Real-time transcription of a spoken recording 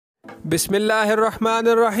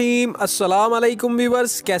बिस्मिल्लाहिर्रहमानिर्रहीम। अस्सलाम वालेकुम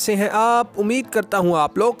वीवर्स, कैसे हैं आप? उम्मीद करता हूँ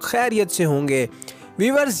आप लोग खैरियत से होंगे।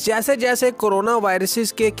 वीवर्स, जैसे जैसे कोरोना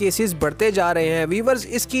वायरसेस के केसेस बढ़ते जा रहे हैं वीवर्स,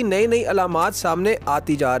 इसकी नई नई अलामात सामने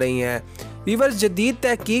आती जा रही हैं। वीवर्स, जदीद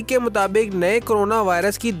तहकीक के मुताबिक नए कोरोना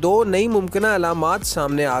वायरस की दो नई मुमकिन अलामात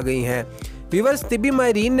सामने आ गई हैं। वीवर्स, तिबी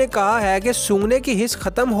माहिरीन ने कहा है कि सूंघने की हिस्स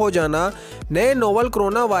ख़त्म हो जाना नए नोवल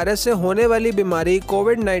कोरोना वायरस से होने वाली बीमारी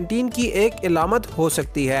कोविड-19 की एक अलामत हो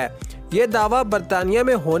सकती है। ये दावा बरतानिया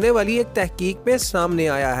में होने वाली एक तहकीक में सामने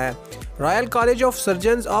आया है। Royal college of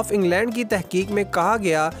surgeons of England की तहकीक में कहा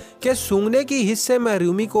गया कि सूंघने की हिस्स से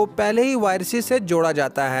महरूमी को पहले ही वायरसेस से जोड़ा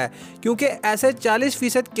जाता है, क्योंकि ऐसे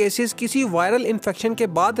 40% केसेस किसी वायरल इन्फेक्शन के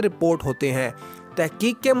बाद रिपोर्ट होते हैं।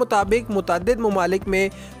 तहकीक के मुताबिक मुतअद्दिद ममालिक में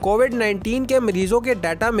कोविड-19 के मरीज़ों के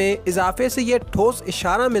डाटा में इजाफे से यह ठोस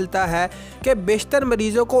इशारा मिलता है कि बेशतर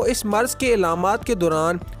मरीज़ों को इस मर्ज़ के इलामात के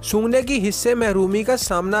दौरान सूंघने की हिस्स से महरूमी का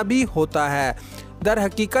सामना भी होता है। दर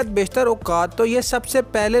हकीकत बेशतर औक़ात तो ये सबसे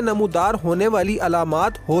पहले नमूदार होने वाली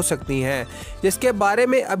अलामात हो सकती हैं, जिसके बारे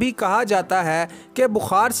में अभी कहा जाता है कि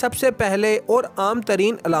बुखार सबसे पहले और आम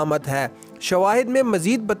तरीन अलामत है। शवाहिद में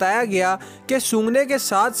मज़ीद बताया गया कि सूंघने के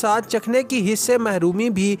साथ साथ चखने की हिस्स से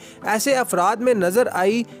महरूमी भी ऐसे अफराद में नज़र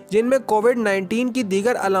आई जिनमें कोविड-19 की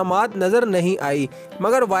दीगर अलामात नज़र नहीं आई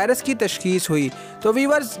मगर वायरस की तशख़ीस हुई। तो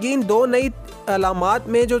वीवर्स, इन दो नई अलामात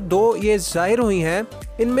में जो दो ये ज़ाहिर हुई हैं,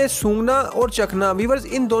 इनमें सूंघना और चखना, वीवर्स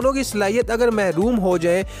इन दोनों की सलाहियत अगर महरूम हो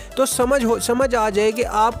जाए तो समझ आ जाए कि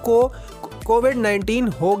आपको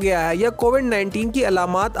कोविड-19 हो गया है या कोविड-19 की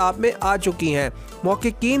अलामात आप में आ चुकी हैं।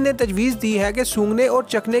 मुहक्किकीन ने तजवीज़ दी है कि सूंघने और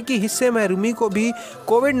चखने की हिस्से महरूमी को भी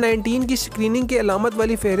कोविड-19 की स्क्रीनिंग की अलामत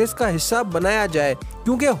वाली फहरिस्त का हिस्सा बनाया जाए,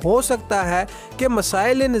 क्योंकि हो सकता है कि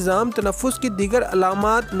मसाइल निज़ाम तनफ़ुस की दीगर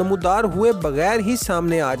अलामात नमूदार हुए बगैर ही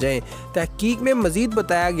सामने आ जाएं। तहकीक में मज़ीद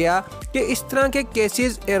बताया गया कि इस तरह के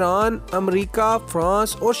केसेस ईरान, अमरीका,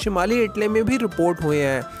 फ्रांस और शुमाली इटली में भी रिपोर्ट हुए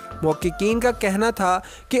हैं। मुहक्किकीन का कहना था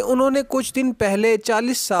कि उन्होंने कुछ दिन पहले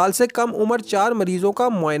 40 साल से कम उम्र 4 मरीज़ों का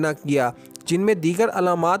मुआयना किया, जिनमें दीगर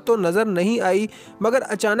अलामात तो नज़र नहीं आई मगर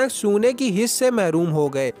अचानक सूंघने की हिस्स से महरूम हो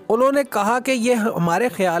गए। उन्होंने कहा कि ये हमारे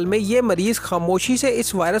ख्याल में ये मरीज़ खामोशी से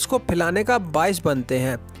इस वायरस को फैलाने का बाइस बनते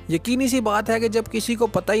हैं। यकीनी सी बात है कि जब किसी को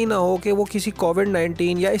पता ही ना हो कि वो किसी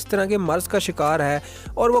कोविड-19 या इस तरह के मर्ज़ का शिकार है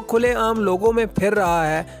और वो खुलेआम लोगों में फिर रहा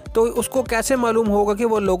है, तो उसको कैसे मालूम होगा कि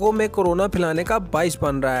वो लोगों में कोरोना फैलाने का बाइस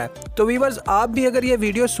बन रहा है। तो वीवर्स, आप भी अगर ये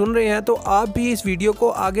वीडियो सुन रहे हैं तो आप भी इस वीडियो को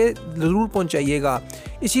आगे ज़रूर पहुंचाइएगा।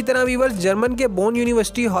 इसी तरह वीवर्स, जर्मन के बोन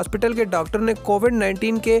यूनिवर्सिटी हॉस्पिटल के डॉक्टर ने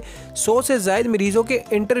कोविड-19 के 100 से ज़ायद मरीज़ों के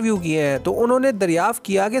इंटरव्यू किए हैं, तो उन्होंने दरियाफ़्त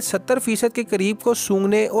किया कि 70% के करीब को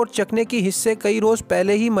सूंघने और चखने की हिस्से कई रोज़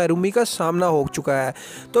पहले ही महरूमी का सामना हो चुका है।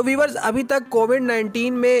 तो वीवर्स, अभी तक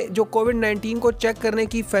कोविड-19 में जो कोविड-19 को चेक करने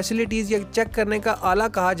की फैसिलिटीज़ या चेक करने का आला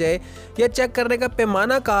कहा जाए या चेक करने का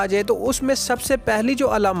पैमाना कहा जाए, तो उसमें सबसे पहली जो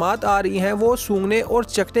अलामात आ रही हैं वो सूंघने और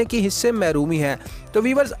चखने की हिस्से महरूमी है। तो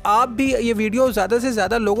वीवर्स, आप भी ये वीडियो ज़्यादा से ज़्यादा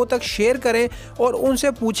लोगों तक शेयर करें और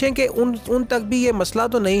उनसे पूछें कि उन तक भी ये मसला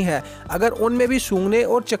तो नहीं है। अगर उनमें भी सूंघने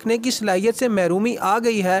और चखने की सलाहियत से महरूमी आ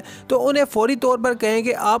गई है तो उन्हें फ़ौरी तौर पर कहें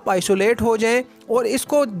कि आप आइसोलेट हो जाएं और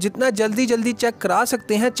इसको जितना जल्दी चेक करा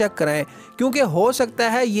सकते हैं चेक कराएं, क्योंकि हो सकता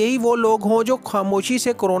है यही वो लोग हों जो खामोशी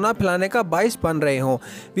से कोरोना फैलाने का बाइस बन रहे हों।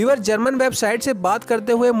 वीवर, जर्मन वेबसाइट से बात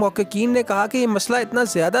करते हुए मुहक्किकीन ने कहा कि ये मसला इतना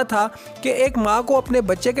ज़्यादा था कि एक माँ को अपने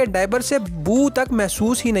बच्चे के डायपर से बू तक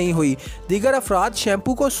महसूस ही नहीं हुई। दीगर अफराद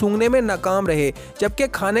शैम्पू को सूंघने में नाकाम रहे, जबकि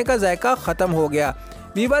खाने का जायका ख़त्म हो गया।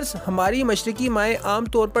 वीवर्स, हमारी मशरकी माएँ आम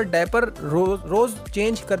तौर पर डायपर रोज़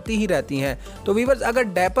चेंज करती ही रहती हैं। तो वीवर्स, अगर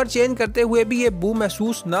डायपर चेंज करते हुए भी ये बू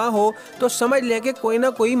महसूस ना हो तो समझ लें कि कोई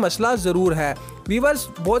ना कोई मसला ज़रूर है। वीवर्स,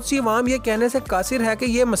 बहुत सी आवाम ये कहने से कासिर है कि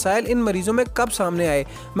ये मसाइल इन मरीज़ों में कब सामने आए,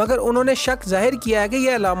 मगर उन्होंने शक जाहिर किया है कि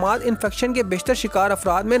ये अलामात इन्फेक्शन के बेशतर शिकार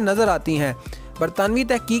अफराद में नज़र आती हैं। बरतानवी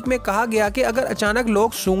तहकीक में कहा गया कि अगर अचानक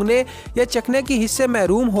लोग सूंघने या चखने की हिस्से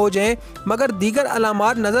महरूम हो जाएं मगर दीगर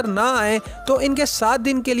अलामात नज़र ना आएँ तो इनके 7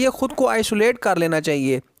 दिन के लिए ख़ुद को आइसोलेट कर लेना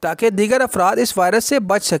चाहिए ताकि दीगर अफराद इस वायरस से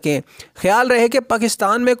बच सकें। ख्याल रहे कि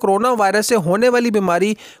पाकिस्तान में कोरोना वायरस से होने वाली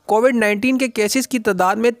बीमारी कोविड-19 के केसेस की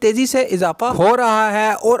तादाद में तेज़ी से इजाफा हो रहा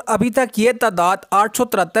है और अभी तक ये तादाद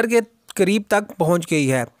 873 के करीब तक पहुंच गई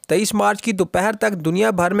है। 23 मार्च की दोपहर तक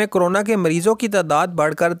दुनिया भर में कोरोना के मरीजों की तादाद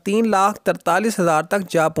बढ़कर 3,43,000 तक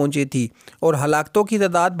जा पहुंची थी और हलाकतों की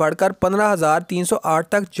तादाद बढ़कर 15,308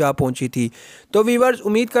 तक जा पहुंची थी। तो वीवर्स,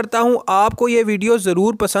 उम्मीद करता हूं आपको ये वीडियो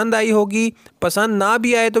ज़रूर पसंद आई होगी। पसंद ना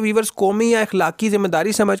भी आए तो वीवर्स, कौमी या अखलाकी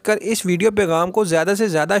ज़िम्मेदारी समझकर इस वीडियो पैगाम को ज़्यादा से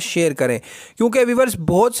ज़्यादा शेयर करें, क्योंकि वीवर्स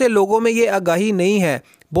बहुत से लोगों में ये आगाही नहीं है।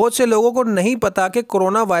 बहुत से लोगों को नहीं पता कि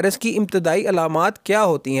कोरोना वायरस की इब्तदाई अलामात क्या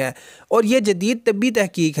होती हैं और ये जदीद तब्बी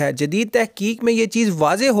तहकीक है। जदीद तहकीक में ये चीज़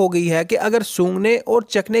वाज़े हो गई है कि अगर सूंघने और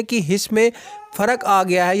चखने की हिस्स में फ़र्क आ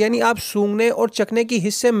गया है, यानी आप सूंघने और चखने की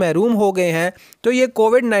हिस्स से महरूम हो गए हैं, तो ये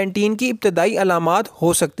कोविड-19 की इब्तदाई अलामात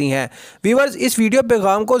हो सकती हैं। व्यूअर्स, इस वीडियो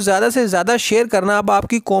पैगाम को ज़्यादा से ज़्यादा शेयर करना अब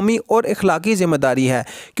आपकी कौमी और इखलाकी ज़िम्मेदारी है,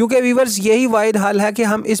 क्योंकि व्यूअर्स यही वाहिद हल है कि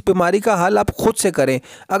हम इस बीमारी का हल अब खुद से करें।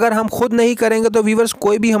 अगर हम खुद नहीं करेंगे तो व्यूअर्स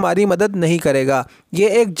कोई भी हमारी मदद नहीं करेगा। ये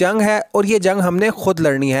एक जंग है और ये जंग हमने खुद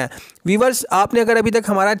लड़नी है। व्यूअर्स, आपने अगर अभी तक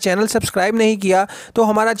हमारा चैनल सब्सक्राइब नहीं किया तो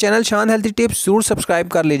हमारा चैनल शान हेल्थी टिप्स ज़रूर सब्सक्राइब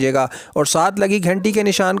कर लीजिएगा और साथ लगी घंटी के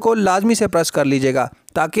निशान को लाजमी से प्रेस कर लीजिएगा,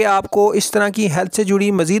 ताकि आपको इस तरह की हेल्थ से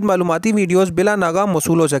जुड़ी मज़ीद मालूमाती वीडियोस बिला नागा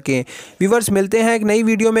मौसूल हो सकें। व्यूअर्स, मिलते हैं एक नई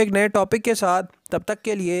वीडियो में एक नए टॉपिक के साथ। तब तक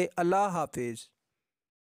के लिए अल्लाह हाफिज़।